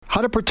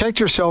how to protect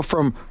yourself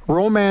from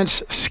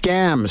romance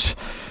scams.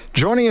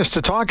 Joining us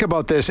to talk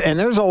about this, and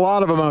there's a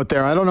lot of them out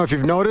there. I don't know if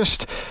you've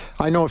noticed.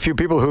 I know a few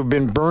people who've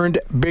been burned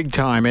big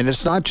time, and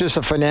it's not just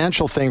a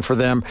financial thing for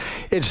them.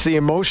 It's the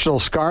emotional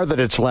scar that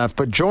it's left.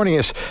 But joining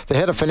us, the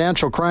head of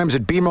financial crimes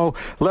at BMO,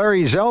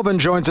 Larry Zelvin,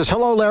 joins us.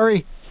 Hello,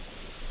 Larry.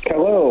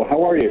 Hello,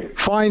 how are you?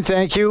 Fine,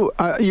 thank you.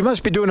 You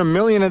must be doing a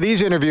million of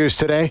these interviews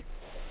today.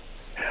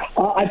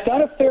 I've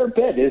done a fair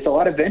bit. There's a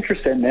lot of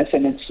interest in this,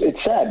 and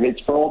it's sad.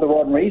 It's for all the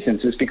wrong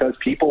reasons. It's because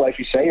people, as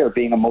you say, are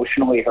being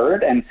emotionally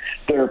hurt, and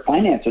their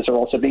finances are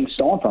also being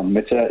stolen from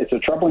them. It's a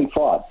troubling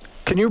fraud.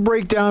 Can you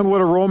break down what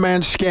a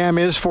romance scam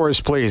is for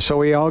us, please, so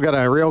we all got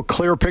a real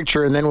clear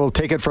picture, and then we'll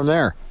take it from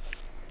there?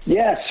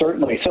 Yeah,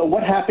 certainly. So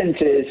what happens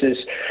is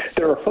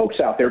there are folks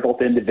out there,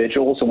 both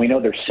individuals, and we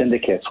know there's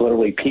syndicates,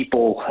 literally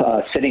people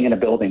sitting in a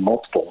building,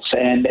 multiples,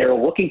 and they're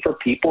looking for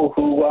people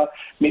who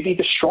may be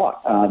distraught.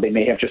 They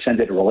may have just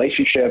ended a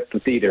relationship,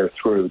 either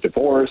through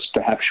divorce,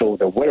 perhaps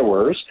they're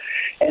widowers,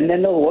 and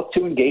then they'll look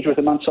to engage with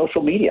them on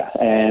social media,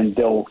 and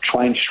they'll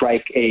try and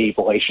strike a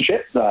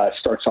relationship.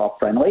 Starts off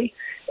friendly,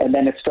 and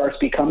then it starts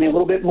becoming a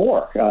little bit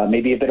more,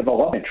 maybe a bit of a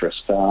love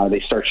interest.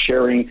 They start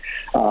sharing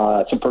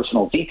some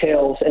personal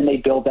details, and they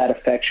build that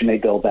affection, they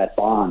build that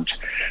bond.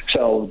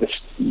 So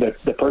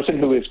the person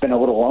who has been a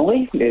little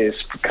lonely is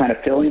kind of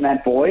filling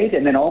that void,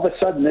 and then all of a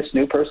sudden this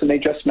new person they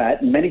just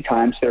met, and many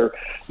times they're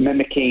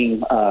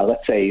mimicking,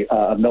 let's say,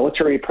 a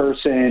military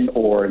person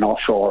or an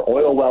offshore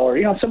oil well, or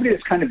somebody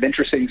that's kind of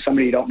interesting,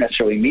 somebody you don't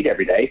necessarily meet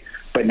every day,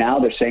 but now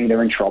they're saying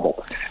they're in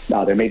trouble.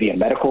 Now there may be a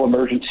medical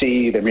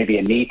emergency, there may be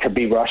a need to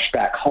be rushed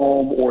back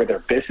home, or their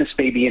business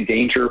may be in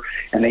danger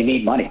and they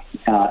need money.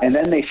 And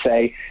then they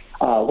say,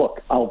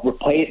 look, I'll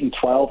repay it in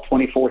 12,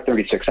 24,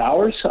 36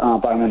 hours,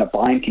 but I'm in a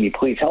bind. Can you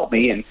please help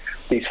me? And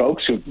these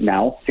folks who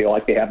now feel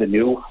like they have a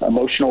new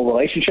emotional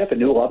relationship, a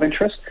new love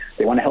interest,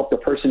 they want to help the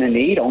person in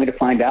need, only to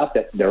find out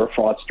that they're a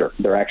fraudster.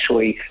 They're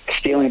actually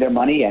stealing their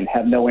money and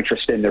have no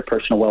interest in their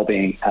personal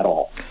well-being at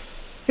all.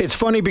 It's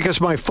funny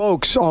because my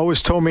folks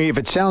always told me if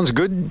it sounds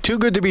good, too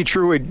good to be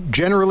true, it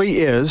generally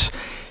is.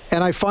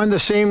 And I find the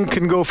same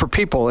can go for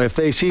people. If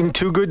they seem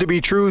too good to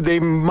be true, they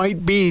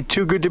might be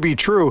too good to be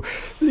true.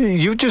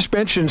 You just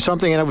mentioned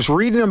something, and I was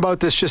reading about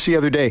this just the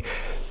other day.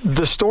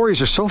 The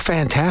stories are so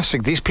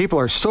fantastic. These people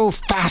are so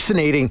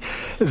fascinating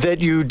that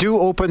you do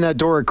open that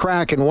door a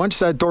crack, and once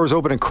that door is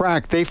open a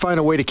crack, they find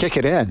a way to kick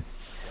it in.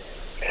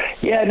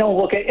 Yeah, no,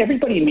 look,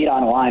 everybody you meet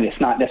online is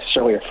not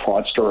necessarily a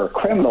fraudster or a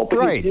criminal, but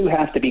right. You do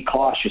have to be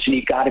cautious, and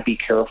you've got to be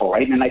careful,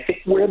 right? And I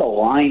think where the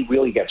line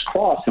really gets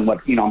crossed, and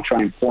what I'm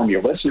trying to inform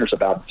your listeners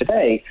about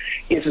today,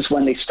 is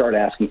when they start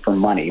asking for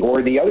money.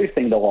 Or the other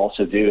thing they'll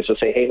also do is they'll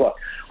say, hey, look,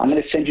 I'm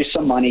going to send you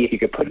some money. If you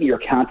could put it in your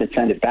account and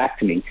send it back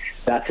to me,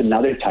 that's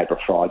another type of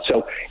fraud.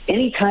 So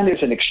anytime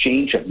there's an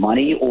exchange of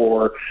money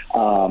or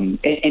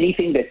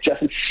anything that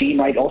doesn't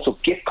seem right, also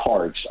gift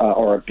cards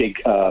are a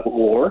big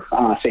lure.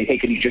 Say, hey,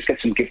 can you just get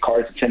some gift cards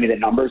and send me the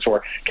numbers,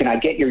 or can I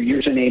get your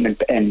username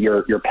and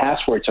your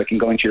password so I can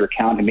go into your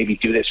account and maybe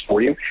do this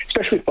for you?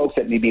 Especially folks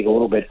that may be a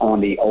little bit on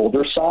the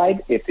older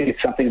side,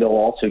 it's something they'll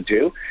also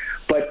do.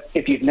 But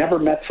if you've never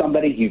met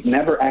somebody, you've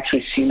never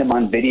actually seen them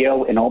on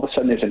video, and all of a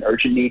sudden there's an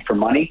urgent need for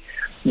money,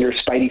 your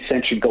spidey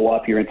sense should go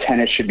up, your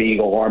antennas should be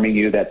alarming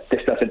you that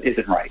this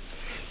isn't right.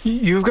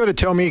 You've got to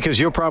tell me, because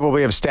you'll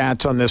probably have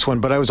stats on this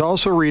one, but I was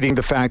also reading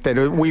the fact that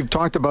we've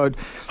talked about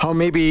how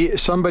maybe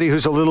somebody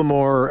who's a little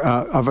more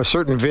of a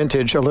certain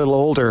vintage, a little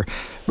older,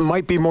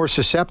 might be more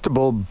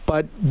susceptible,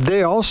 but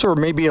they also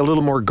may be a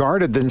little more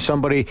guarded than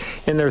somebody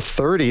in their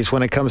 30s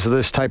when it comes to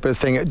this type of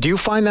thing. Do you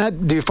find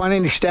that? Do you find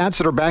any stats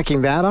that are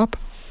backing that up?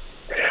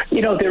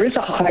 There is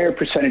a higher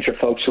percentage of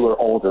folks who are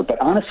older, but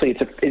honestly,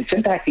 it's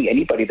impacting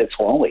anybody that's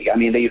lonely. I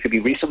mean, you could be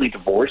recently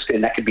divorced,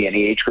 and that could be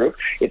any age group.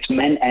 It's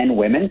men and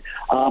women.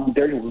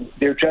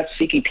 They're just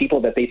seeking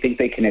people that they think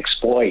they can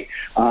exploit.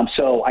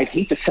 So I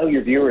hate to tell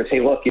your viewers,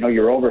 hey, look,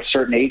 you're over a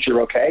certain age,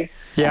 you're okay.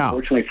 Yeah.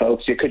 Unfortunately,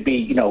 folks, it could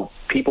be,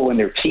 people in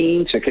their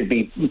teens. It could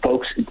be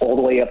folks all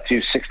the way up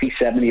to 60,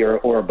 70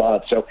 or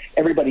above. So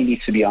everybody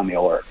needs to be on the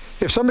alert.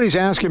 If somebody's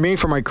asking me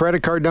for my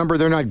credit card number,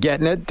 they're not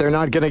getting it. They're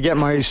not going to get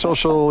my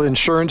social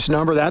insurance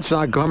number. That's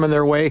not coming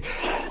their way.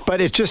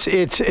 But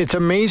it's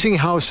amazing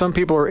how some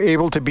people are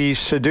able to be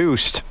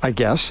seduced, I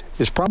guess,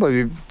 is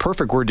probably the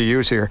perfect word to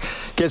use here.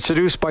 Get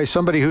seduced by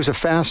somebody who's a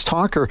fast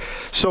talker.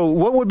 So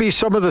what would be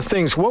some of the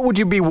things? What would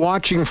you be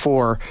watching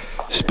for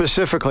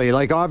specifically?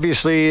 Like,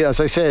 obviously,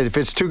 as I said, if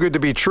it's too good to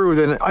be true,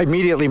 then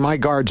immediately my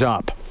guard's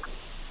up.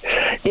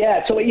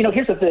 Yeah, so,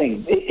 here's the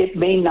thing. It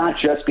may not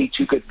just be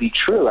too good to be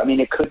true. I mean,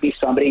 it could be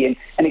somebody,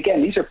 and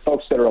again, these are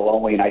folks that are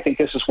lonely, and I think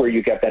this is where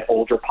you get that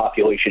older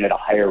population at a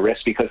higher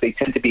risk because they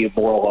tend to be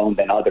more alone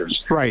than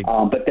others. Right.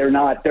 But they're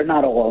not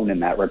alone in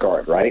that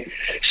regard, right?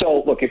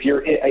 So, look,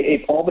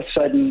 if all of a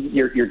sudden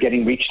you're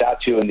getting reached out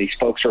to, and these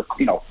folks are,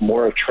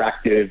 more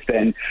attractive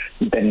than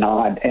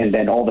not, and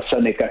then all of a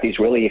sudden they've got these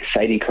really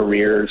exciting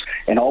careers,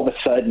 and all of a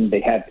sudden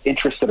they have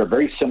interests that are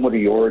very similar to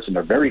yours, and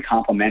they're very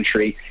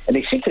complementary, and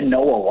they seem to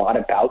know a lot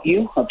about about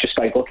you just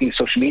by looking at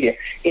social media,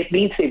 it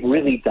means they've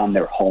really done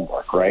their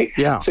homework, right?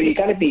 Yeah. So you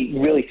got to be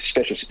really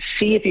suspicious.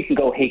 See if you can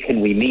go, hey,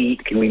 can we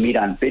meet? Can we meet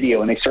on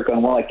video? And they start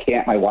going, well, I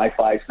can't. My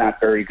Wi-Fi is not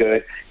very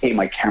good. Hey,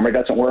 my camera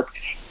doesn't work.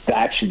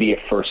 That should be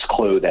a first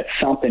clue that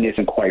something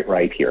isn't quite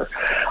right here.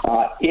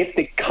 If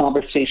the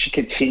conversation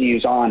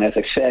continues on, as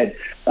I said,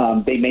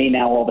 they may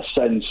now all of a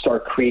sudden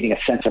start creating a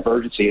sense of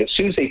urgency. As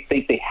soon as they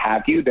think they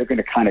have you, they're going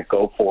to kind of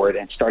go for it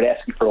and start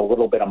asking for a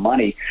little bit of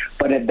money.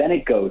 But then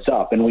it goes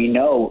up. And we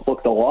know,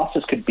 look, the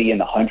losses could be in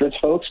the hundreds,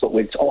 folks, but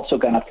it's also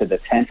gone up to the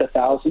tens of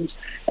thousands.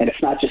 And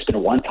it's not just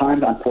been one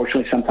time.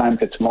 Unfortunately, sometimes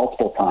it's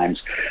multiple times.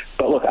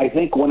 But look, I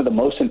think one of the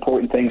most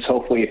important things,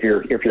 hopefully, if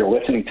you're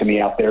listening to me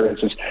out there,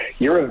 is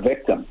you're a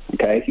victim.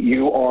 Okay,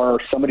 you are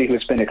somebody who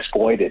has been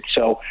exploited.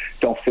 So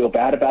don't feel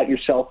bad about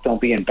yourself.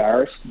 Don't be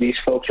embarrassed. These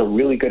folks are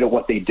really good at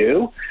what they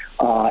do,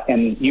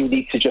 and you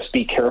need to just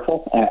be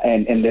careful.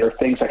 And there are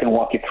things I can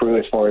walk you through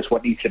as far as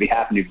what needs to be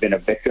happening. You've been a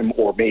victim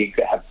or may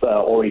have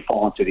already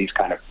fallen to these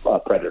kind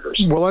of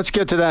predators. Well, let's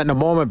get to that in a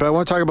moment, but I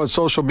want to talk about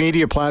social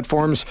media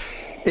platforms.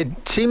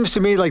 It seems to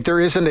me like there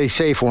isn't a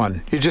safe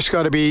one. You just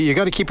got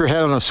to keep your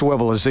head on a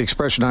swivel, is the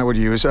expression I would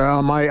use.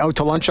 Am I out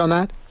to lunch on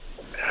that?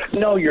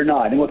 No, you're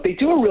not. And look, they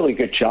do a really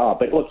good job.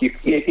 But look,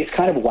 it's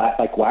kind of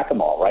like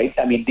whack-a-mole, right?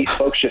 I mean, these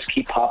folks just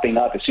keep popping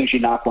up. As soon as you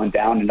knock one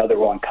down, another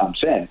one comes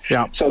in.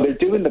 Yeah. So they're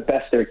doing the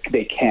best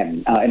they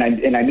can, and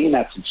I mean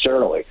that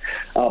sincerely.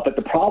 But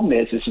the problem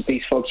is that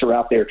these folks are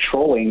out there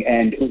trolling,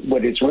 and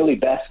what is really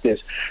best is,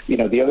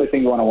 the other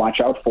thing you want to watch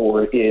out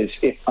for is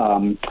if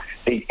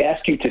they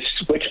ask you to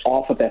switch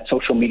off of that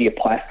social media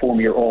platform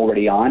you're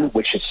already on,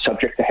 which is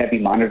subject to heavy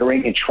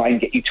monitoring, and try and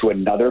get you to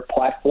another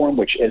platform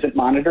which isn't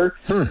monitored.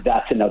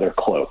 That's another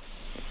clue.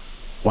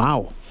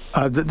 Wow.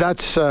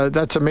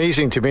 That's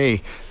amazing to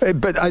me.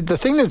 But the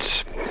thing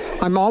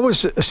I'm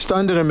always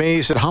stunned and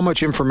amazed at how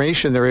much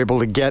information they're able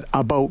to get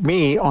about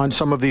me on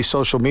some of these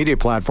social media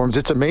platforms.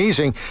 It's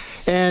amazing.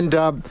 And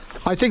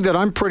I think that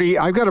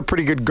I've got a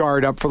pretty good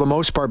guard up for the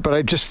most part,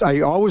 but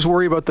I always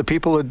worry about the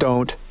people that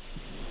don't.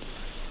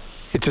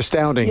 It's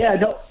astounding.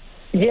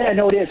 Yeah,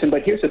 no, it is.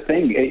 But here's the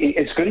thing.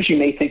 As good as you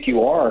may think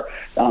you are,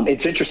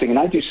 it's interesting. And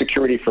I do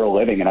security for a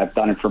living, and I've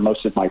done it for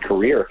most of my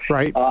career.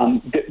 Right.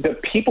 The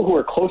people who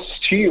are closest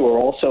to you are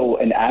also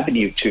an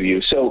avenue to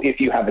you. So if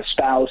you have a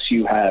spouse,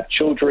 you have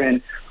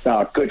children,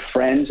 good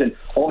friends, and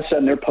all of a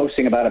sudden they're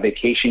posting about a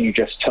vacation you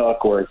just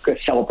took or a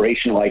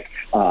celebration like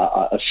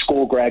a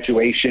school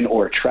graduation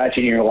or a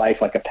tragedy in your life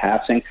like a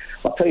passing.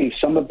 I'll tell you,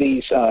 some of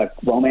these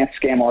romance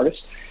scam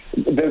artists,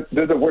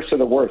 they're the worst of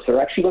the worst.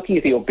 They're actually looking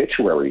at the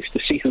obituaries to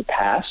see who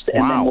passed,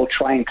 and then we'll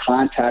try and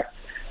contact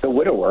the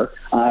widower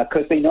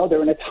because they know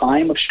they're in a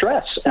time of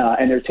stress,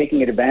 and they're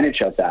taking advantage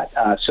of that.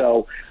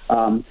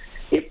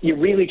 You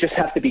really just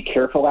have to be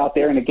careful out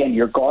there. And again,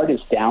 your guard is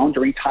down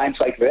during times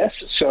like this.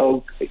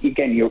 So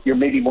again, you're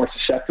maybe more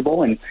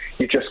susceptible, and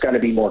you just got to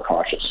be more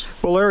cautious.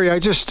 Well, Larry, I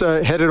just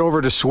headed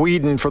over to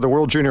Sweden for the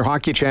World Junior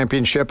Hockey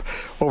Championship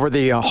over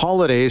the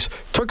holidays.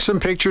 Took some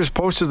pictures,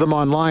 posted them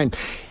online.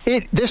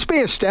 This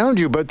may astound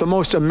you, but the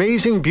most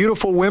amazing,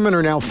 beautiful women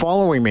are now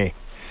following me,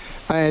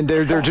 and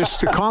they're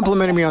just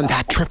complimenting me on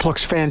that trip.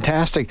 Looks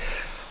fantastic.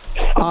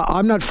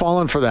 I'm not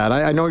falling for that.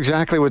 I know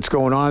exactly what's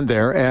going on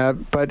there,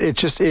 but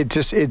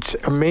it's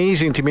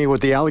amazing to me what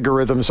the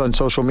algorithms on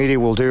social media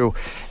will do,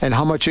 and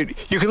how much you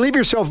can leave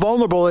yourself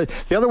vulnerable.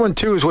 The other one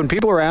too is when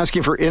people are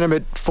asking for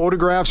intimate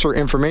photographs or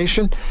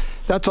information.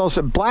 That's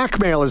also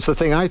blackmail is the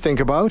thing I think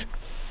about.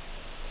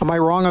 Am I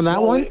wrong on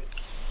that one?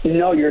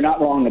 No, you're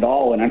not wrong at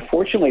all. And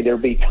unfortunately, there'll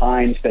be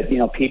times that,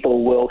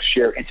 people will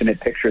share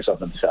intimate pictures of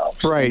themselves.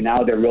 Right. And now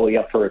they're really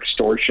up for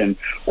extortion,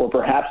 or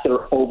perhaps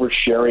they're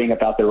oversharing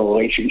about their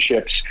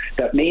relationships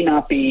that may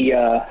not be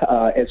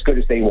as good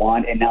as they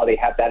want, and now they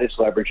have that as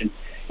leverage.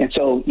 And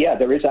so, yeah,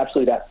 there is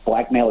absolutely that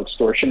blackmail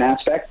extortion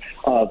aspect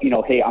of,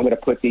 hey, I'm going to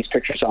put these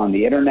pictures on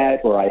the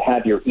internet, or I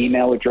have your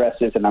email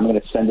addresses and I'm going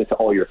to send it to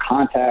all your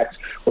contacts,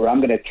 or I'm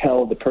going to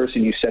tell the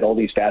person you said all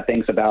these bad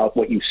things about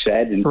what you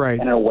said, and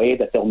in a way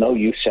that they'll know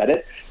you said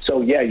it.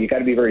 So, yeah, you got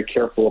to be very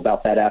careful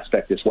about that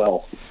aspect as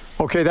well.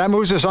 Okay, that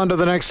moves us on to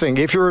the next thing.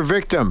 If you're a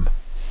victim,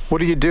 what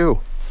do you do?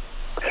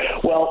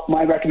 Well,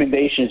 my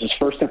recommendation is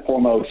first and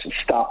foremost,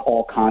 stop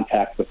all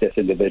contact with this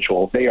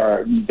individual.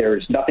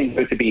 There's nothing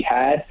good to be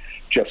had.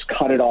 Just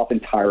cut it off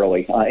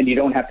entirely. And you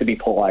don't have to be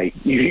polite.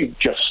 You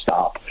just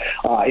stop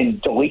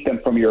and delete them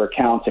from your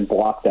accounts and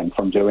block them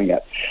from doing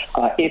it.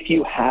 If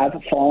you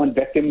have fallen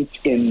victims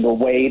in the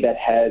way that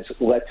has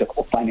led to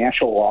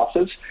financial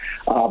losses,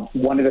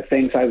 one of the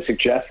things I would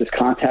suggest is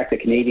contact the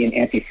Canadian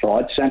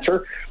Anti-Fraud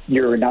Center.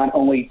 You're not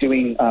only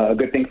doing a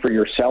good thing for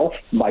yourself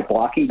by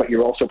blocking, but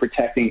you're also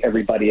protecting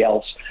everybody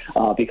else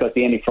because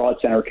the Anti-Fraud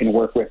Center can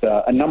work with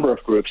a number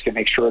of groups to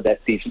make sure that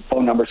these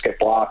phone numbers get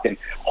blocked and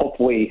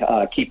hopefully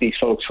keep these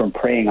folks from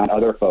preying on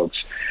other folks.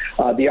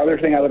 The other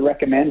thing I would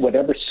recommend,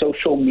 whatever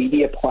social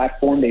media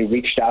platform they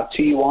reached out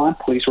to you on,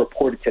 please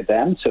report it to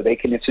them so they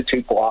can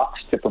institute blocks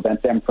to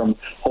prevent them from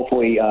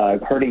hopefully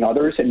hurting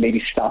others and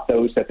maybe stop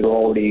those that they're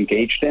already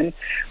engaged in.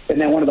 And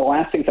then one of the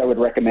last things I would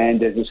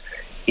recommend is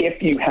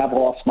if you have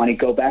lost money,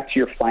 go back to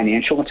your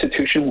financial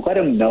institution. Let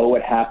them know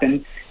what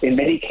happened. In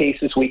many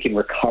cases, we can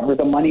recover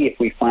the money if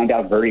we find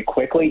out very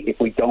quickly. If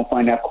we don't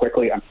find out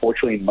quickly,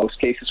 unfortunately, in most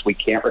cases, we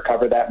can't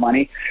recover that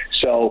money.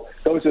 So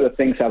those are the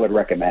things I would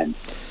recommend.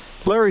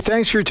 Larry,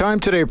 thanks for your time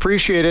today.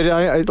 Appreciate it.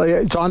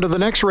 It's on to the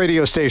next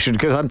radio station,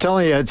 because I'm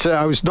telling you,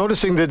 I was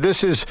noticing that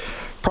this is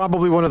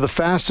probably one of the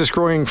fastest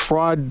growing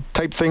fraud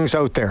type things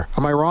out there.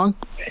 Am I wrong?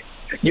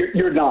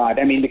 You're not.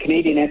 I mean, the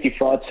Canadian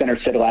Anti-Fraud Center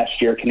said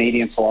last year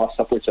Canadians lost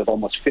upwards of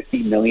almost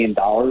 $50 million.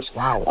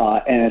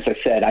 Wow. And as I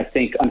said, I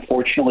think,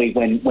 unfortunately,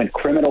 when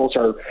criminals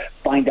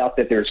find out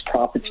that there's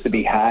profits to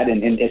be had,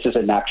 and this is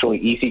a naturally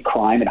easy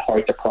crime and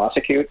hard to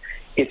prosecute,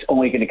 it's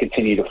only going to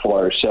continue to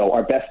flourish. So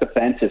our best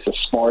defense is a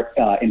smart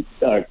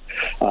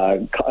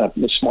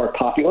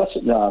populace,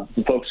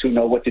 folks who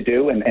know what to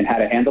do and how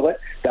to handle it.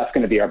 That's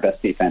going to be our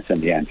best defense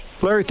in the end.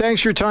 Larry,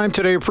 thanks for your time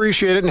today.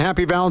 Appreciate it, and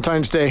happy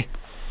Valentine's Day.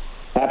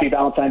 Happy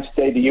Valentine's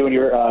Day to you and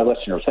your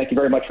listeners. Thank you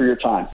very much for your time.